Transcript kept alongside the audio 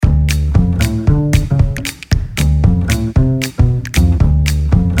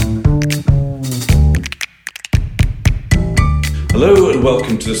and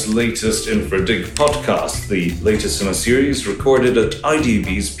welcome to this latest InfraDig podcast, the latest in a series recorded at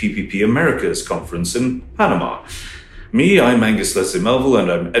IDB's PPP Americas conference in Panama. I'm Angus Leslie Melville,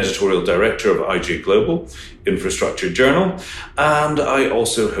 and I'm editorial director of IJGlobal Infrastructure Journal, and I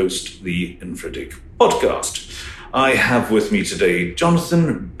also host the InfraDig podcast. I have with me today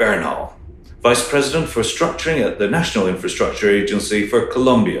Jonathan Bernal, Vice President for Structuring at the National Infrastructure Agency for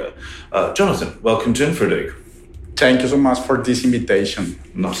Colombia. Jonathan, welcome to InfraDig. Thank you so much for this invitation.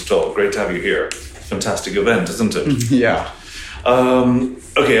 Not at all. Great to have you here. Fantastic event, isn't it? Yeah.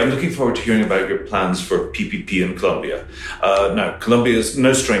 Okay, I'm looking forward to hearing about your plans for PPP in Colombia. Now, Colombia is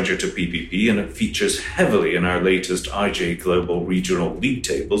no stranger to PPP, and it features heavily in our latest IJGlobal regional league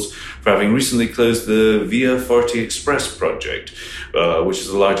tables for having recently closed the Via Forte Express project, which is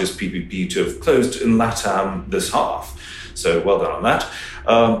the largest PPP to have closed in LatAm this half. So well done on that.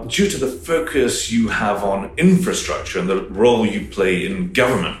 Due to the focus you have on infrastructure and the role you play in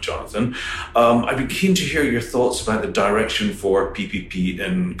government, Jonathan, I'd be keen to hear your thoughts about the direction for PPP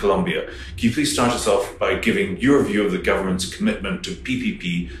in Colombia. Can you please start us off by giving your view of the government's commitment to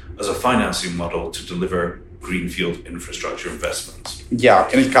PPP as a financing model to deliver greenfield infrastructure investments?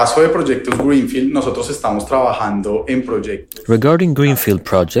 En el caso de proyectos Greenfield, nosotros estamos trabajando en proyectos. Regarding greenfield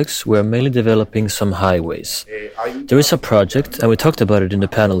projects, we are mainly developing some highways. There is a project, and we talked about it in the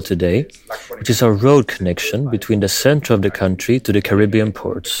panel today, which is our road connection between the center of the country to the Caribbean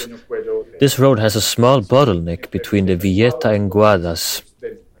ports. This road has a small bottleneck between the Villeta and Guadas,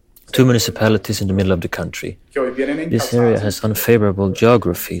 two municipalities in the middle of the country. This area has unfavorable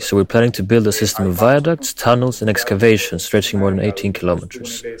geography, so we're planning to build a system of viaducts, tunnels, and excavations stretching more than 18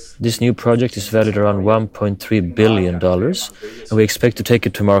 kilometers. This new project is valued around $1.3 billion, and we expect to take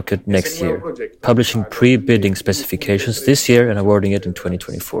it to market next year, publishing pre-bidding specifications this year and awarding it in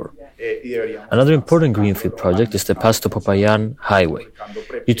 2024. Another important greenfield project is the Pasto-Popayan Highway.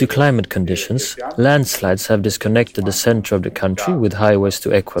 Due to climate conditions, landslides have disconnected the center of the country with highways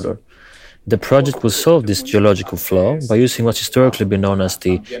to Ecuador. The project will solve this geological flaw by using what's historically been known as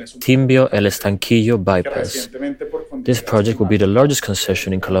the Timbio El Estanquillo bypass. This project will be the largest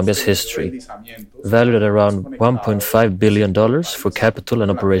concession in Colombia's history, valued at around $1.5 billion for capital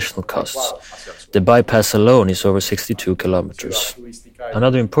and operational costs. The bypass alone is over 62 kilometers.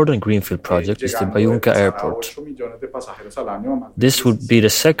 Another important greenfield project is the Bayunca Airport. This would be the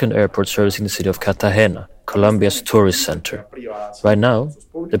second airport servicing the city of Cartagena, Colombia's tourist center. Right now,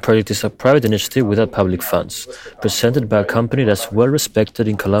 the project is a private initiative without public funds, presented by a company that's well respected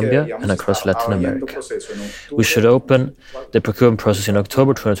in Colombia and across Latin America. We should open the procurement process in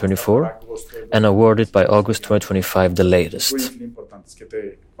October 2024 and award it by August 2025, the latest.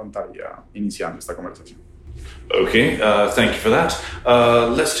 Okay, thank you for that.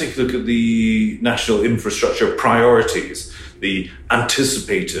 Let's take a look at the national infrastructure priorities, the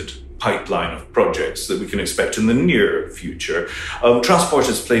anticipated pipeline of projects that we can expect in the near future. Transport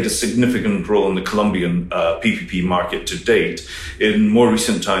has played a significant role in the Colombian PPP market to date. In more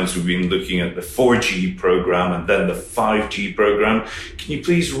recent times, we've been looking at the 4G program and then the 5G program. Can you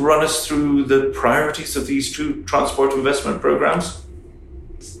please run us through the priorities of these two transport investment programs?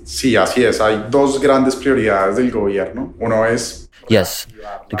 Sí, así es. Hay dos grandes prioridades del gobierno. Uno es... Yes,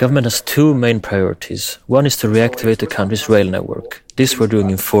 the government has two main priorities. One is to reactivate the country's rail network. This we're doing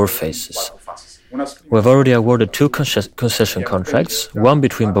in 4 phases. We have already awarded 2 concession contracts, one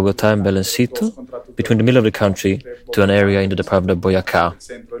between Bogota and Belencito, between the middle of the country to an area in the department of Boyacá.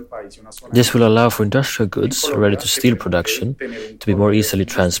 This will allow for industrial goods ready to steel production to be more easily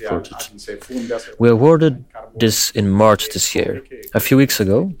transported. We awarded this in March this year. A few weeks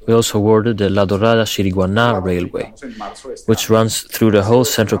ago, we also awarded the La Dorada-Chiriguaná Railway, which runs through the whole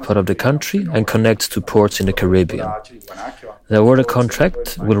central part of the country and connects to ports in the Caribbean. The awarded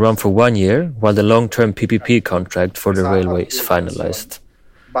contract will run for 1 year, while the long-term PPP contract for the railway is finalized.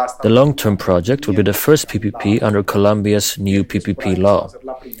 The long-term project will be the first PPP under Colombia's new PPP law.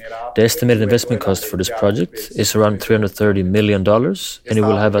 The estimated investment cost for this project is around $330 million, and it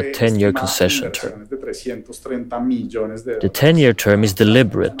will have a 10-year concession term. The 10-year term is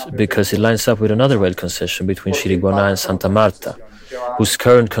deliberate because it lines up with another rail concession between Chiriguaná and Santa Marta, whose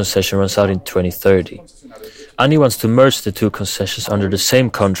current concession runs out in 2030. ANI wants to merge the 2 concessions under the same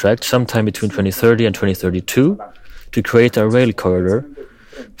contract sometime between 2030 and 2032 to create a rail corridor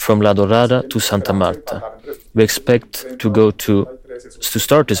from La Dorada to Santa Marta. We expect to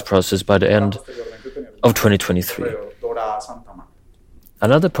start this process by the end of 2023.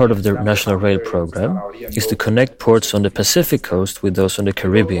 Another part of the National Rail Program is to connect ports on the Pacific coast with those on the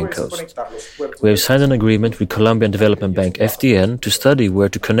Caribbean coast. We have signed an agreement with Colombian Development Bank FDN to study where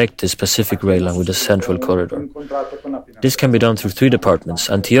to connect this Pacific rail line with the Central Corridor. This can be done through 3 departments,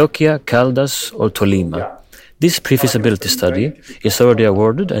 Antioquia, Caldas or Tolima. This pre-feasibility study is already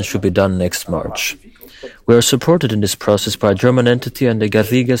awarded and should be done next March. We are supported in this process by a German entity and the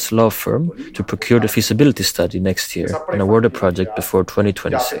Garrigues law firm to procure the feasibility study next year and award the project before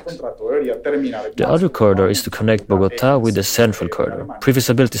 2026. The other corridor is to connect Bogota with the Central Corridor.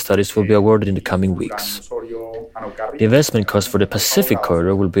 Pre-feasibility studies will be awarded in the coming weeks. The investment cost for the Pacific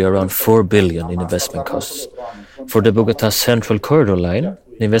Corridor will be around 4 billion in investment costs. For the Bogota Central Corridor line,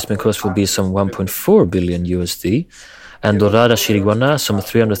 the investment cost will be some 1.4 billion USD, and Dorada-Chiriguaná some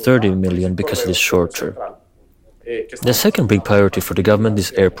 330 million because it is shorter. The second big priority for the government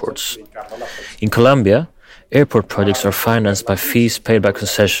is airports. In Colombia, airport projects are financed by fees paid by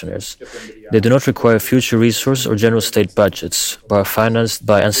concessionaires. They do not require future resources or general state budgets, but are financed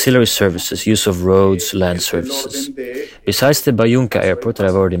by ancillary services, use of roads, land services. Besides the Bayunca airport that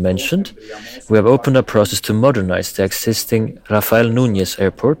I've already mentioned, we have opened a process to modernize the existing Rafael Núñez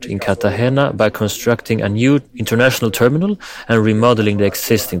airport in Cartagena by constructing a new international terminal and remodeling the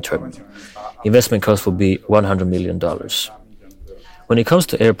existing terminal. Investment cost will be $100 million. When it comes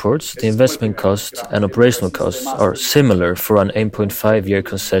to airports, the investment costs and operational costs are similar for an 8.5-year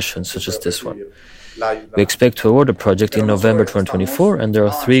concession such as this one. We expect to award the project in November 2024, and there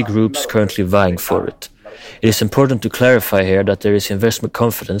are 3 groups currently vying for it. It is important to clarify here that there is investment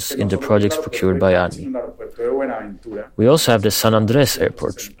confidence in the projects procured by ANI. We also have the San Andres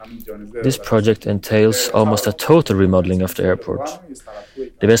airport. This project entails almost a total remodeling of the airport.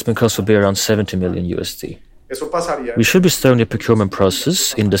 The investment cost will be around 70 million USD. We should be starting the procurement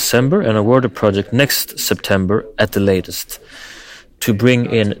process in December and award the project next September at the latest, to bring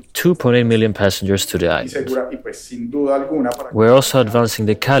in 2.8 million passengers to the island. We're also advancing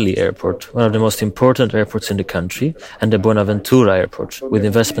the Cali airport, one of the most important airports in the country, and the Buenaventura airport, with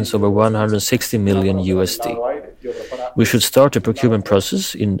investments over 160 million USD. We should start the procurement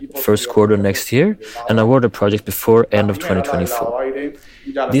process in first quarter next year and award the project before end of 2024.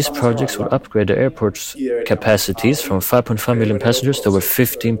 These projects will upgrade the airport's capacities from 5.5 million passengers to over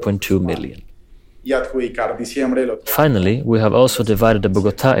 15.2 million. Finally, we have also divided the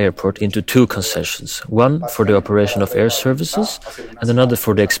Bogota airport into 2 concessions, one for the operation of air services and another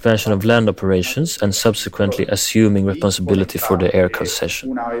for the expansion of land operations and subsequently assuming responsibility for the air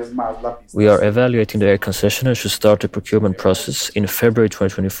concession. We are evaluating the air concession and should start the procurement process in February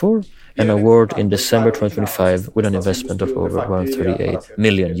 2024 and award in December 2025 with an investment of over 138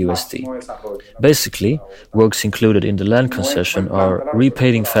 million USD. Basically, works included in the land concession are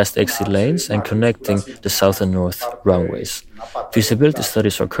repaving fast exit lanes and connecting the south and north runways. Feasibility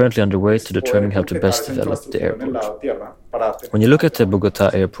studies are currently underway to determine how to best develop the airport. When you look at the Bogota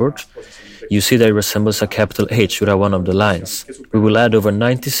airport, you see that it resembles a capital H without one of the lines. We will add over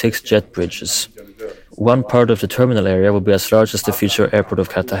 96 jet bridges. One part of the terminal area will be as large as the future airport of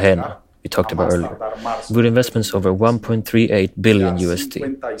Cartagena, we talked about earlier, with investments over 1.38 billion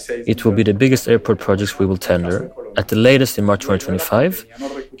USD. It will be the biggest airport projects we will tender, at the latest in March 2025,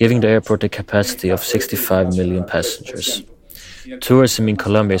 giving the airport a capacity of 65 million passengers. Tourism in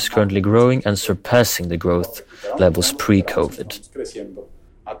Colombia is currently growing and surpassing the growth levels pre-COVID.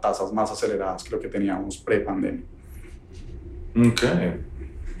 Okay.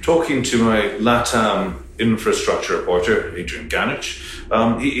 Talking to my LatAm infrastructure reporter, Adrian Ganic,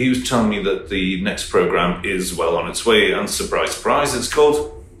 he was telling me that the next program is well on its way, and surprise, surprise, it's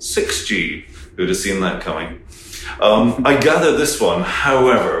called 6G. Who'd have seen that coming? I gather this one,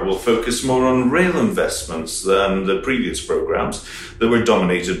 however, will focus more on rail investments than the previous programs that were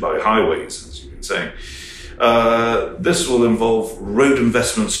dominated by highways, as you've been saying. This will involve road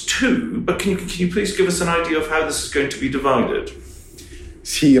investments too, but can you please give us an idea of how this is going to be divided?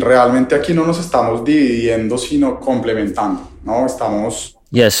 Sí, realmente aquí no nos estamos dividiendo, sino complementando, ¿no?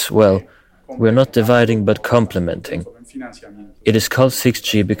 Yes, well, we're not dividing but complementing. It is called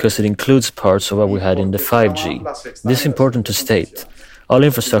 6G because it includes parts of what we had in the 5G. This is important to state. All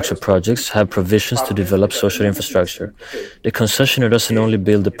infrastructure projects have provisions to develop social infrastructure. The concessionaire doesn't only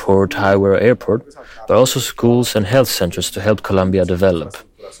build a port, highway, or airport, but also schools and health centers to help Colombia develop.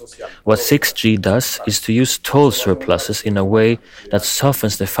 What 6G does is to use toll surpluses in a way that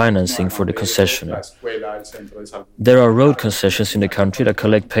softens the financing for the concessionaire. There are road concessions in the country that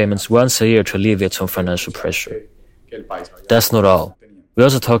collect payments once a year to alleviate some financial pressure. That's not all. We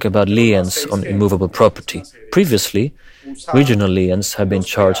also talk about liens on immovable property. Previously, regional liens have been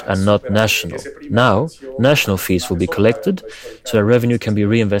charged and not national. Now, national fees will be collected so that revenue can be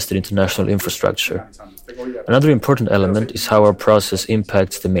reinvested into national infrastructure. Another important element is how our process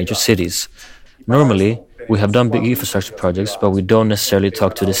impacts the major cities. Normally, we have done big infrastructure projects, but we don't necessarily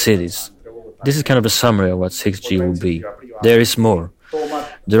talk to the cities. This is kind of a summary of what 6G will be. There is more.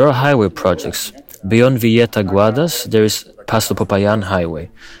 There are highway projects. Beyond Villeta-Guadas, there is Pasto-Popayan Highway.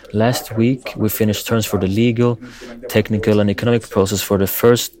 Last week, we finished terms for the legal, technical, and economic process for the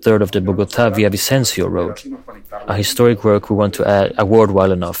first third of the Bogota-Villavicencio road, a historic work we want to award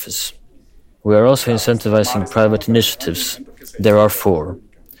while in office. We are also incentivizing private initiatives. There are 4.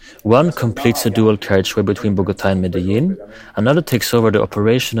 One completes a dual carriageway between Bogota and Medellin. Another takes over the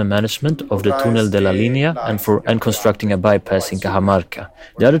operation and management of the Túnel de la Línea and constructing a bypass in Cajamarca.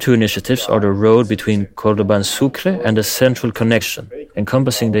 The other 2 initiatives are the road between Córdoba and Sucre and the central connection,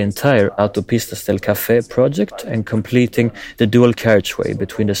 encompassing the entire Autopistas del Café project and completing the dual carriageway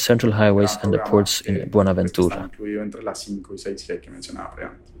between the central highways and the ports in Buenaventura.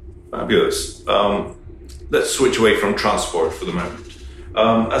 Fabulous. Let's switch away from transport for the moment.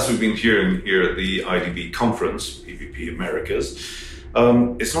 As we've been hearing here at the IDB conference, PPP Americas,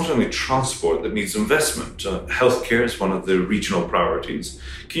 it's not only transport that needs investment. Healthcare is one of the regional priorities.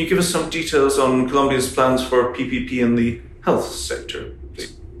 Can you give us some details on Colombia's plans for PPP in the health sector,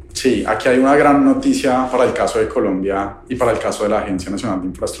 please? Sí, aquí hay una gran noticia para el caso de Colombia y para el caso de la Agencia Nacional de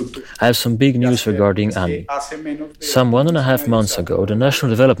Infraestructura. I have some big news regarding ANI. Some 1.5 months ago, the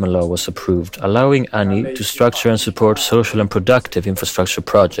National Development Law was approved, allowing ANI to structure and support social and productive infrastructure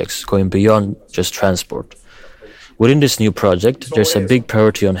projects going beyond just transport. Within this new project, there's a big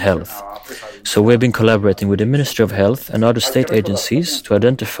priority on health. So we've been collaborating with the Ministry of Health and other state agencies to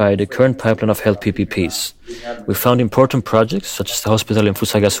identify the current pipeline of health PPPs. We found important projects such as the hospital in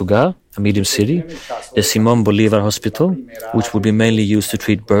Fusagasugá, a medium city, the Simón Bolívar Hospital, which would be mainly used to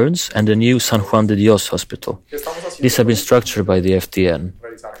treat burns, and the new San Juan de Dios Hospital. These have been structured by the FDN.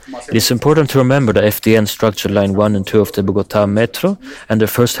 It is important to remember that FDN structured line 1 and 2 of the Bogotá Metro and the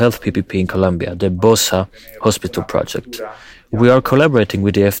first health PPP in Colombia, the BOSA Hospital project. We are collaborating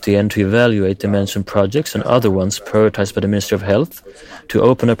with the FDN to evaluate the mentioned projects and other ones prioritized by the Ministry of Health to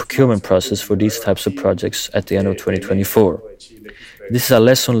open a procurement process for these types of projects at the end of 2024. This is a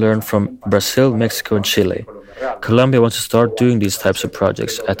lesson learned from Brazil, Mexico, and Chile. Colombia wants to start doing these types of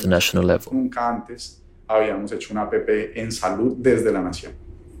projects at the national level.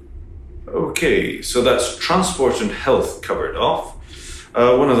 Okay, so that's transport and health covered off.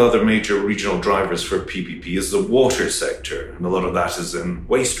 One of the other major regional drivers for PPP is the water sector, and a lot of that is in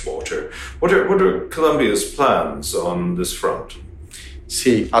wastewater. What are Colombia's plans on this front?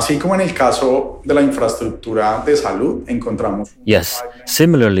 Sí, así como en el caso de la infraestructura de salud, encontramos. Yes,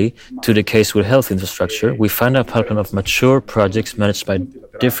 similarly to the case with health infrastructure, we find a pipeline of mature projects managed by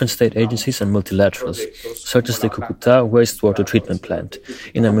different state agencies and multilaterals, such as the Cúcuta wastewater treatment plant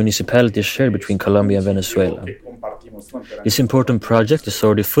in a municipality shared between Colombia and Venezuela. This important project is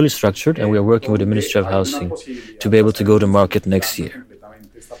already fully structured, and we are working with the Ministry of Housing to be able to go to market next year.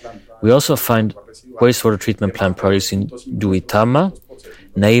 We also find wastewater treatment plant projects in Duitama,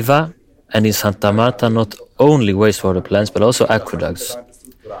 Neiva, and in Santa Marta not only wastewater plants but also aqueducts.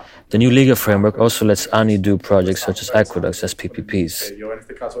 The new legal framework also lets ANI do projects such as aqueducts as PPPs.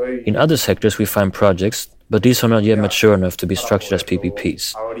 In other sectors we find projects, but these are not yet mature enough to be structured as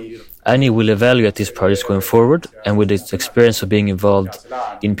PPPs. ANI will evaluate these projects going forward, and with its experience of being involved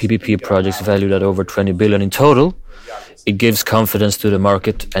in PPP projects valued at over 20 billion in total, it gives confidence to the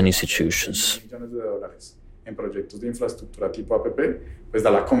market and institutions.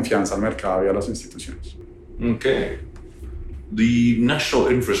 Okay. The National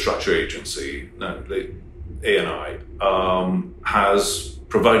Infrastructure Agency, the ANI, has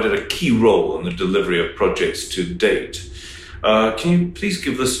provided a key role in the delivery of projects to date. Can you please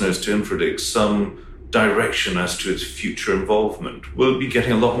give listeners to Infradix some direction as to its future involvement? Will it be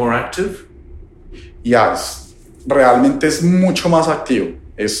getting a lot more active? Yes, realmente es mucho más activo.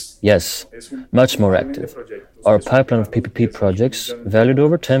 Yes, much more active. Our pipeline of PPP projects valued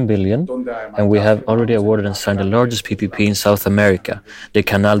over 10 billion, and we have already awarded and signed the largest PPP in South America, the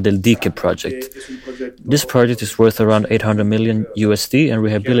Canal del Dique project. This project is worth around 800 million USD and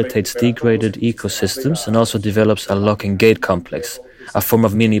rehabilitates degraded ecosystems and also develops a lock and gate complex, a form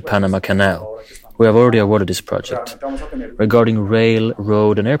of mini Panama Canal. We have already awarded this project. Regarding rail,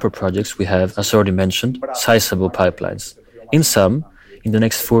 road, and airport projects, we have, as already mentioned, sizable pipelines. In sum, in the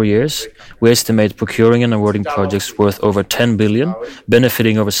next 4 years, we estimate procuring and awarding projects worth over 10 billion,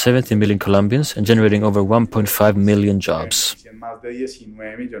 benefiting over 17 million Colombians and generating over 1.5 million jobs. más de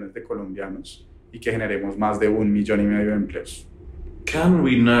 19 millones de colombianos y que generemos más de 1,5 millones de empleos. Can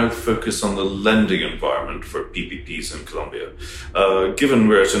we now focus on the lending environment for PPPs in Colombia? Given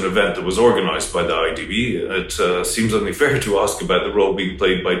we're at an event that was organized by the IDB, it seems only fair to ask about the role being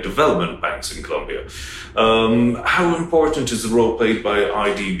played by development banks in Colombia. How important is the role played by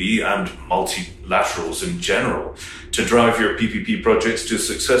IDB and multilaterals in general to drive your PPP projects to a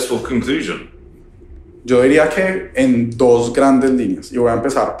successful conclusion? Yo diría que en dos grandes líneas, y voy a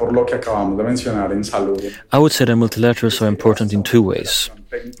empezar por lo que acabamos de mencionar en salud. I would say that multilaterals are important in two ways.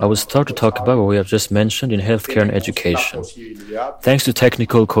 I will start to talk about what we have just mentioned in healthcare and education. Thanks to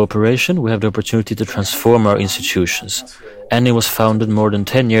technical cooperation, we have the opportunity to transform our institutions. ANI was founded more than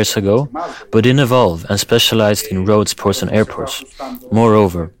 10 years ago, but didn't evolve and specialized in roads, ports, and airports.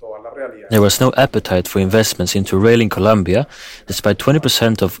 Moreover, there was no appetite for investments into rail in Colombia, despite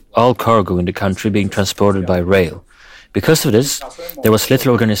 20% of all cargo in the country being transported by rail. Because of this, there was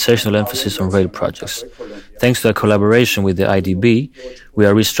little organizational emphasis on rail projects. Thanks to a collaboration with the IDB, we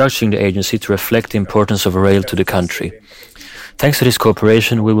are restructuring the agency to reflect the importance of rail to the country. Thanks to this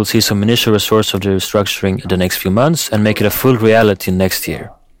cooperation, we will see some initial results of the restructuring in the next few months and make it a full reality next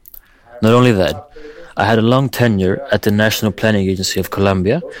year. Not only that, I had a long tenure at the National Planning Agency of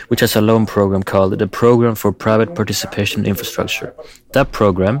Colombia, which has a loan program called the Program for Private Participation in Infrastructure. That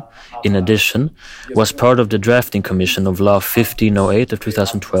program, in addition, was part of the drafting commission of Law 1508 of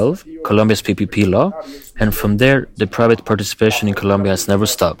 2012, Colombia's PPP law, and from there, the private participation in Colombia has never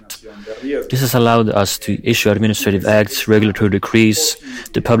stopped. This has allowed us to issue administrative acts, regulatory decrees,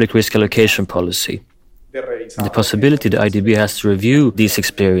 the public risk allocation policy. The possibility the IDB has to review these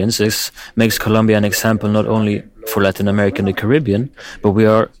experiences makes Colombia an example not only for Latin America and the Caribbean, but we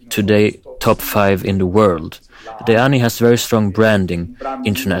are today top 5 in the world. The ANI has very strong branding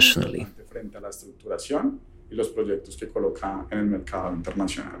internationally.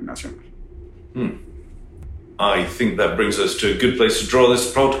 I think that brings us to a good place to draw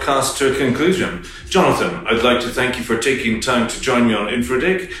this podcast to a conclusion. Jonathan, I'd like to thank you for taking time to join me on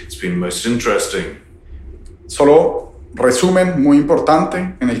InfraDig. It's been most interesting. Solo resumen muy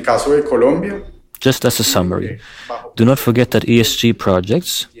importante en el caso de Colombia. Just as a summary, do not forget that ESG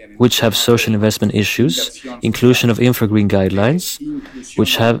projects, which have social investment issues, inclusion of infra-green guidelines,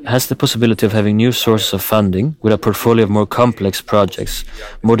 which has the possibility of having new sources of funding with a portfolio of more complex projects,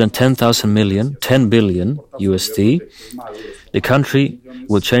 more than 10 billion USD, the country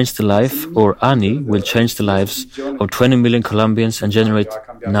will change the life, or ANI will change the lives of 20 million Colombians and generate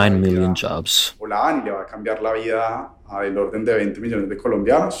 9 million jobs. La ANI le va a cambiar la vida del orden de 20 millones de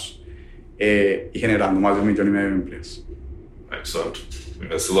colombianos y generando más de 1,5 millones de empleos. Excellent.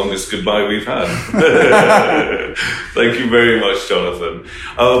 That's the longest goodbye we've had. Thank you very much, Jonathan.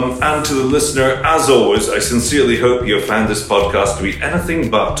 And to the listener, as always, I sincerely hope you have found this podcast to be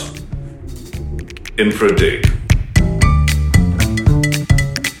anything but InfraDig.